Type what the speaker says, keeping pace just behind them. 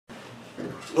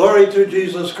Glory to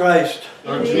Jesus Christ.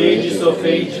 Unto ages of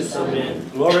ages. Amen.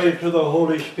 Glory to the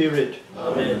Holy Spirit.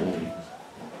 Amen.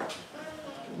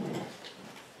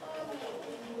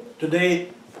 Today,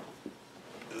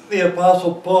 the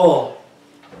Apostle Paul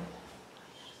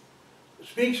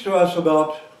speaks to us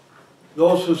about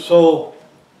those who sow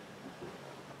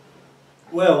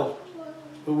well,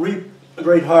 who reap a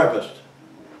great harvest.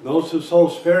 Those who sow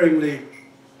sparingly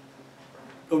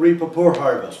will reap a poor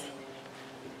harvest.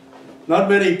 Not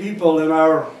many people in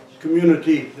our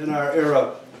community, in our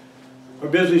era, are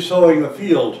busy sowing a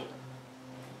field.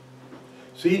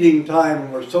 Seeding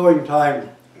time or sowing time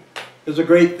is a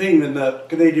great thing in the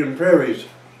Canadian prairies,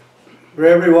 where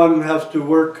everyone has to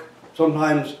work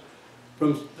sometimes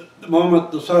from the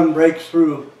moment the sun breaks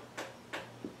through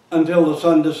until the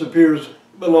sun disappears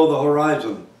below the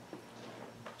horizon.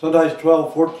 Sometimes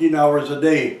 12, 14 hours a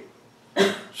day.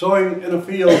 Sowing in a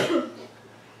field,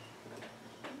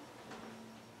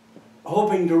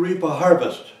 hoping to reap a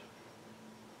harvest.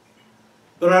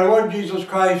 But our Lord Jesus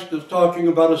Christ is talking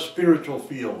about a spiritual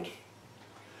field.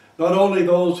 Not only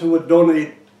those who would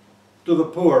donate to the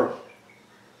poor,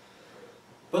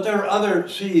 but there are other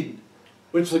seed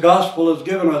which the gospel has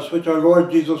given us, which our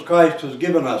Lord Jesus Christ has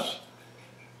given us,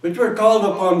 which we're called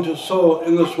upon to sow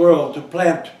in this world, to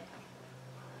plant.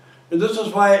 And this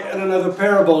is why in another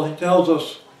parable he tells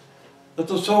us that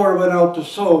the sower went out to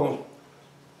sow.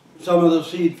 Some of the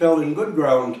seed fell in good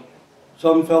ground,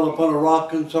 some fell upon a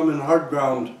rock, and some in hard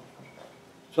ground.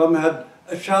 Some had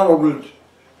a shallow root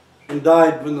and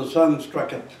died when the sun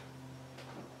struck it.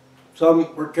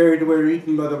 Some were carried away or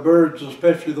eaten by the birds,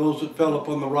 especially those that fell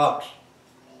upon the rocks.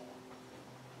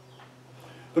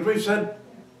 But we said,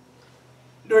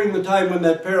 during the time when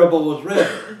that parable was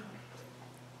read,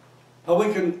 how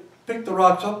we can pick the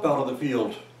rocks up out of the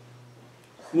field,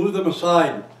 move them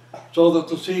aside, so that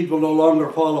the seed will no longer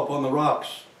fall upon the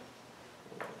rocks.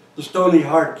 The stony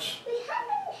hearts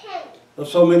of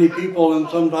so many people, and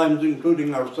sometimes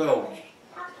including ourselves.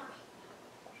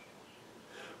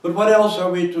 But what else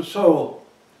are we to sow?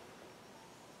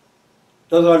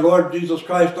 Does our Lord Jesus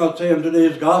Christ not say in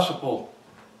today's gospel,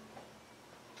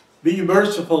 "Be ye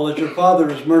merciful as your Father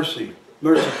is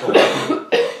merciful"?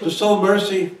 To sow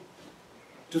mercy,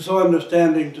 to sow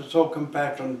understanding, to sow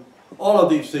compassion, all of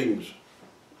these things.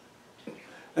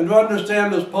 And to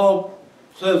understand, as Paul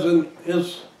says in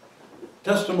his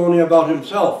testimony about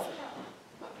himself,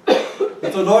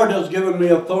 that the Lord has given me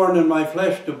a thorn in my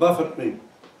flesh to buffet me.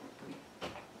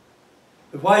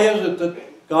 But why is it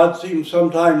that God seems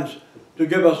sometimes to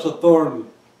give us a thorn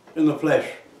in the flesh?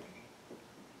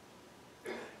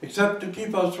 Except to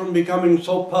keep us from becoming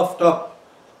so puffed up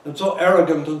and so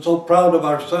arrogant and so proud of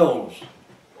ourselves.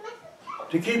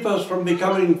 To keep us from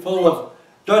becoming full of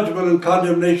judgment and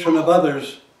condemnation of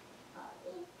others.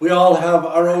 We all have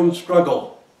our own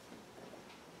struggle.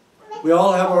 We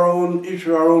all have our own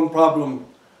issue, our own problem,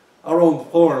 our own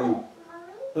thorn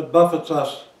that buffets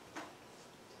us.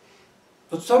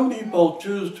 But some people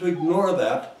choose to ignore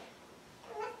that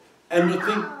and to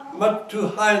think much too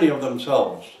highly of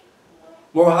themselves.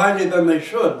 More highly than they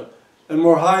should, and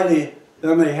more highly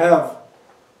than they have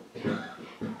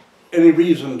any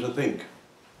reason to think.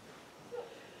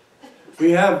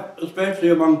 We have, especially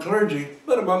among clergy,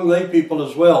 but among lay people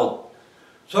as well,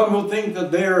 some who think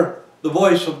that they're the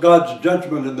voice of God's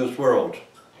judgment in this world.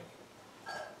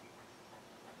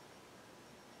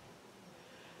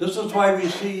 This is why we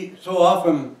see so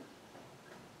often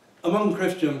among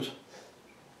Christians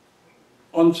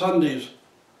on Sundays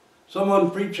someone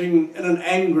preaching in an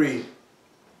angry,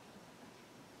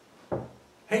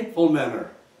 hateful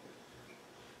manner,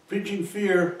 preaching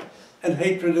fear and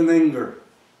hatred and anger.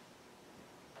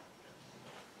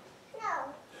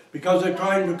 Because they're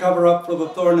trying to cover up for the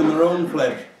thorn in their own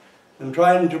flesh and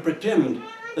trying to pretend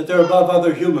that they're above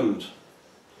other humans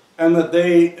and that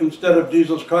they, instead of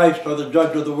Jesus Christ, are the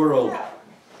judge of the world.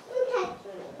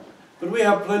 But we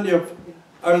have plenty of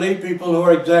our lay people who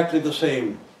are exactly the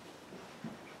same.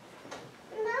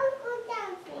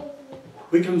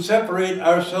 We can separate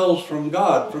ourselves from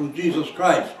God, from Jesus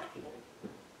Christ,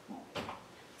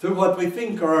 through what we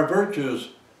think are our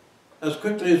virtues, as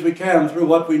quickly as we can through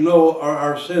what we know are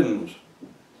our sins.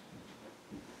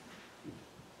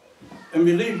 And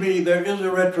believe me, there is a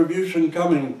retribution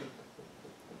coming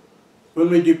when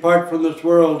we depart from this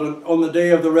world and on the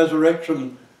day of the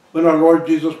resurrection, when our Lord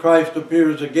Jesus Christ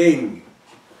appears again.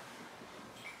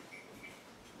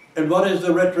 And what is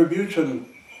the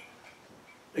retribution?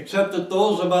 Except that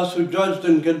those of us who judged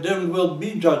and condemned will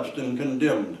be judged and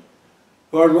condemned.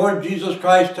 For our Lord Jesus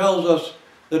Christ tells us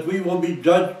that we will be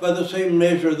judged by the same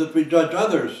measure that we judge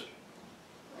others.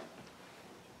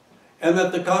 and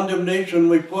that the condemnation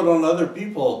we put on other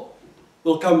people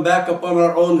will come back upon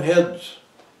our own heads.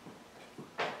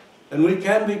 And we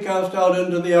can be cast out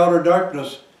into the outer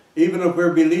darkness, even if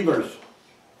we're believers,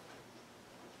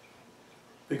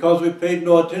 because we've paid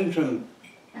no attention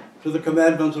to the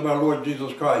commandments of our Lord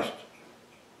Jesus Christ.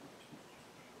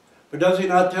 But does he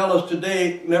not tell us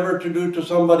today never to do to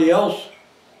somebody else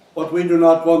what we do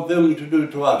not want them to do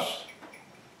to us?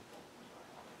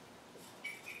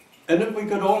 And if we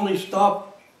could only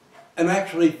stop and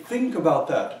actually think about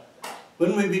that,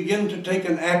 when we begin to take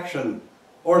an action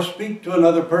or speak to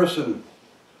another person,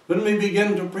 when we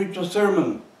begin to preach a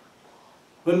sermon,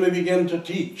 when we begin to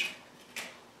teach.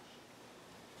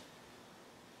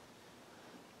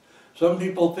 Some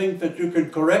people think that you can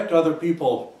correct other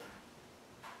people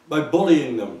by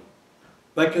bullying them,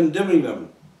 by condemning them,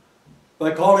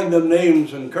 by calling them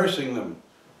names and cursing them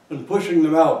and pushing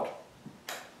them out.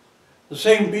 The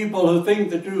same people who think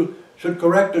that you should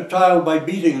correct a child by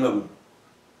beating them,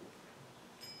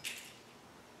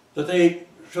 that they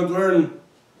should learn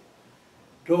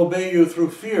to obey you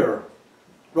through fear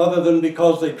rather than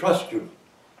because they trust you.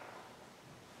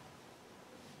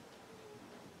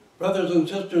 Brothers and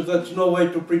sisters, that's no way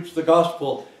to preach the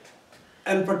gospel,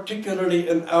 and particularly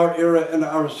in our era and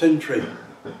our century.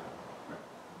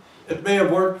 It may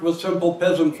have worked with simple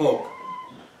peasant folk,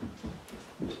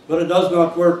 but it does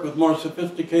not work with more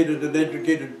sophisticated and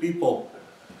educated people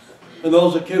and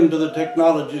those akin to the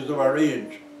technologies of our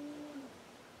age.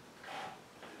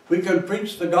 We can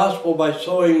preach the gospel by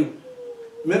sowing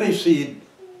many seed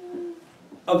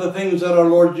of the things that our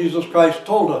Lord Jesus Christ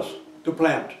told us to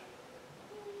plant.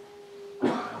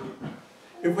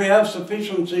 If we have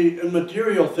sufficiency in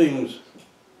material things,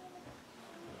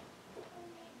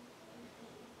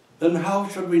 then how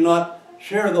should we not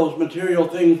share those material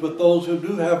things with those who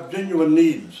do have genuine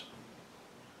needs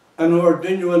and who are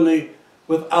genuinely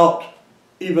without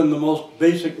even the most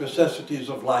basic necessities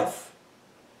of life?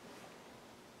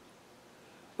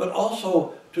 But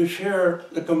also to share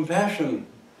the compassion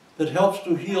that helps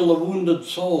to heal a wounded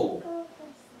soul,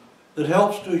 that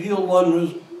helps to heal one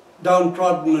who's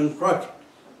downtrodden and crushed,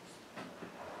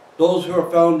 those who are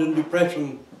found in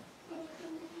depression,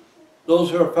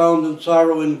 those who are found in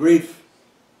sorrow and grief,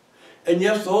 and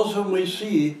yes, those whom we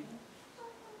see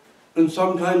in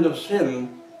some kind of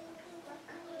sin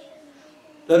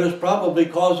that is probably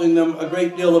causing them a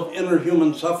great deal of inner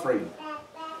human suffering.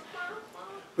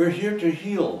 We're here to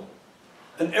heal,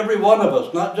 and every one of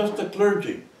us, not just the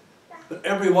clergy, but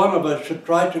every one of us should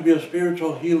try to be a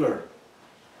spiritual healer,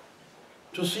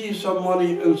 to see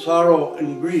somebody in sorrow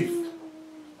and grief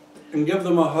and give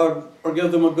them a hug or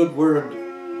give them a good word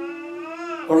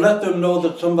or let them know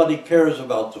that somebody cares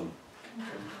about them.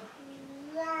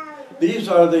 These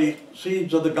are the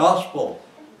seeds of the gospel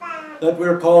that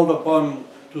we're called upon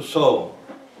to sow.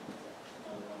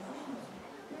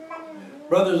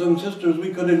 Brothers and sisters,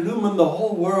 we could illumine the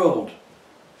whole world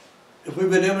if we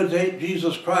would imitate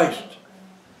Jesus Christ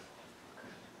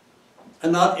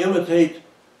and not imitate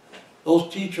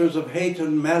those teachers of hate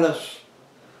and malice,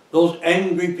 those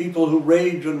angry people who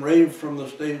rage and rave from the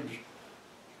stage.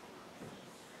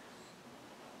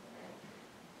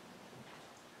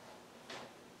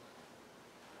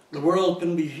 The world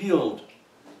can be healed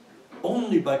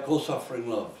only by co-suffering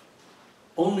love,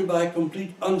 only by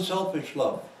complete unselfish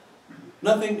love.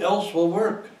 Nothing else will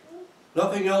work.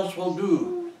 Nothing else will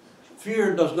do.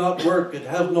 Fear does not work. It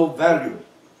has no value.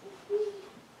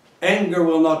 Anger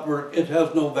will not work. It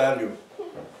has no value.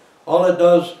 All it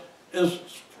does is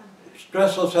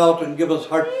stress us out and give us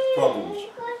heart problems.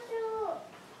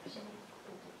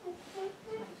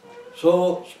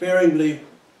 So sparingly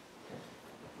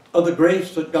of the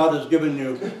grace that God has given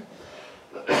you,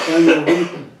 and you'll reap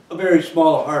a very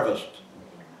small harvest.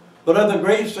 But of the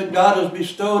grace that God has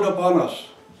bestowed upon us,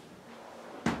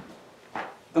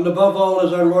 and above all,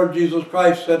 as our Lord Jesus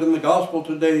Christ said in the gospel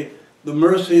today, the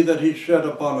mercy that He shed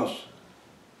upon us.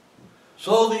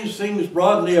 Sow these things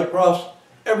broadly across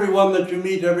everyone that you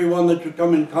meet, everyone that you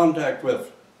come in contact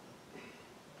with,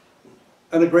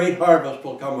 and a great harvest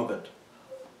will come of it.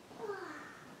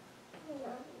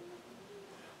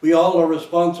 We all are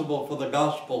responsible for the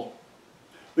gospel.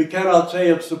 We cannot say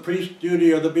it's the priest's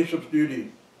duty or the bishop's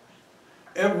duty.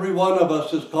 Every one of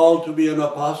us is called to be an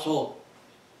apostle.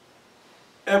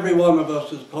 Every one of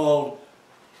us is called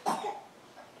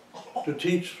to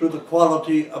teach through the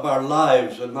quality of our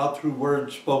lives and not through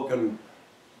words spoken.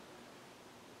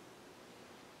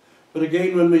 But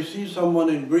again, when we see someone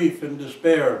in grief and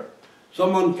despair,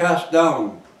 someone cast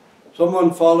down,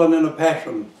 someone fallen in a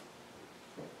passion,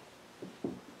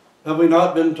 have we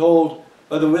not been told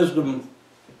by the wisdom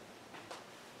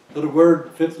that a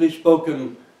word fitly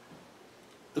spoken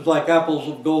is like apples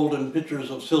of gold and pitchers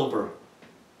of silver.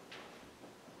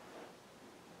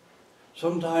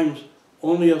 Sometimes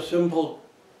only a simple,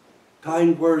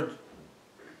 kind word,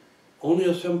 only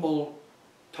a simple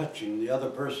touching the other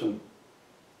person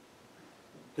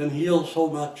can heal so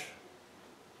much,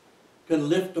 can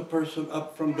lift a person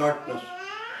up from darkness.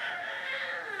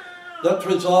 Let's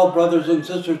resolve, brothers and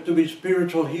sisters, to be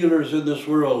spiritual healers in this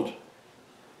world.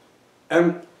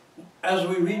 And as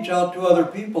we reach out to other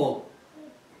people,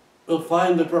 we'll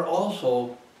find that we're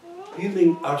also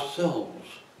healing ourselves,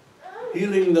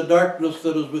 healing the darkness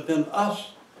that is within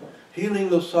us, healing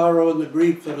the sorrow and the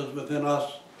grief that is within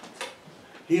us,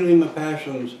 healing the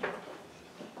passions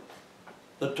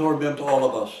that torment all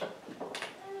of us,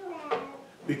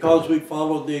 because we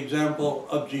followed the example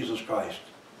of Jesus Christ.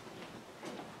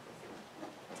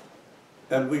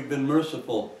 And we've been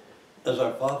merciful as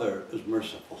our Father is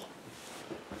merciful.